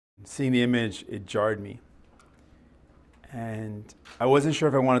Seeing the image, it jarred me. And I wasn't sure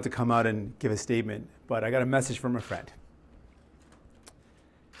if I wanted to come out and give a statement, but I got a message from a friend.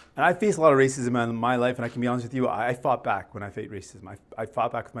 And I faced a lot of racism in my life, and I can be honest with you, I fought back when I faced racism. I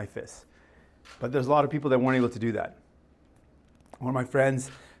fought back with my fists. But there's a lot of people that weren't able to do that. One of my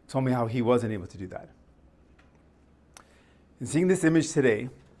friends told me how he wasn't able to do that. And seeing this image today,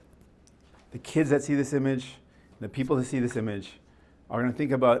 the kids that see this image, the people that see this image, are going to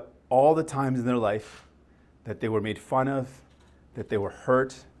think about all the times in their life that they were made fun of, that they were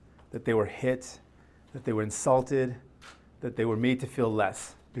hurt, that they were hit, that they were insulted, that they were made to feel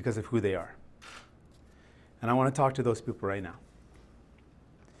less because of who they are. And I want to talk to those people right now.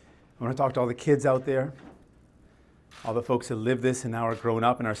 I want to talk to all the kids out there, all the folks that live this and now are grown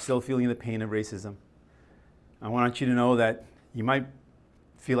up and are still feeling the pain of racism. I want you to know that you might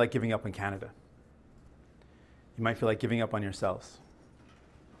feel like giving up on Canada. You might feel like giving up on yourselves.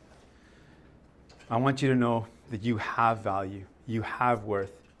 I want you to know that you have value, you have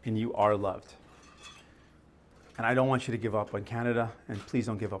worth, and you are loved. And I don't want you to give up on Canada, and please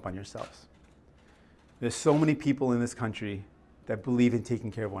don't give up on yourselves. There's so many people in this country that believe in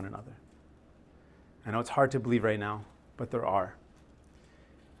taking care of one another. I know it's hard to believe right now, but there are.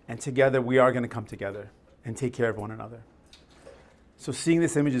 And together, we are going to come together and take care of one another. So seeing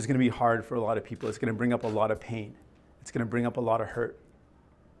this image is going to be hard for a lot of people. It's going to bring up a lot of pain. It's going to bring up a lot of hurt.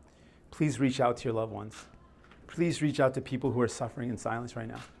 Please reach out to your loved ones. Please reach out to people who are suffering in silence right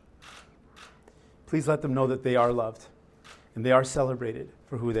now. Please let them know that they are loved and they are celebrated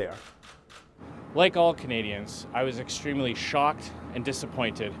for who they are. Like all Canadians, I was extremely shocked and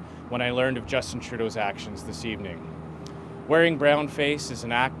disappointed when I learned of Justin Trudeau's actions this evening. Wearing brownface is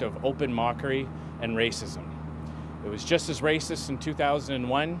an act of open mockery and racism. It was just as racist in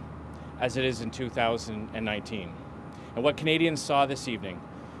 2001 as it is in 2019. And what Canadians saw this evening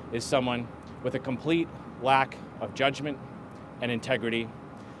is someone with a complete lack of judgment and integrity,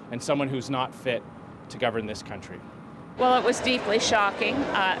 and someone who's not fit to govern this country. Well, it was deeply shocking.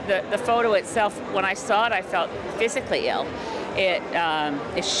 The photo itself, when I saw it, I felt physically ill. It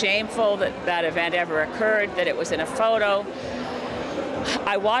is shameful that that event ever occurred, that it was in a photo.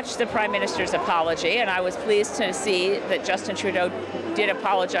 I watched the Prime Minister's apology, and I was pleased to see that Justin Trudeau did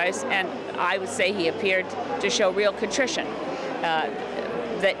apologize, and I would say he appeared to show real contrition.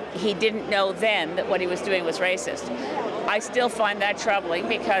 That he didn't know then that what he was doing was racist. I still find that troubling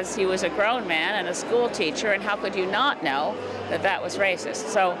because he was a grown man and a school teacher, and how could you not know that that was racist?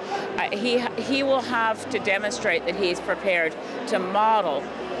 So he will have to demonstrate that he's prepared to model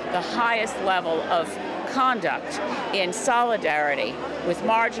the highest level of conduct in solidarity with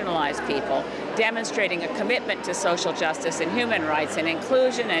marginalized people, demonstrating a commitment to social justice and human rights and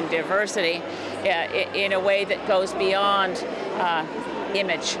inclusion and diversity in a way that goes beyond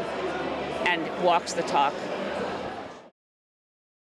image and walks the talk.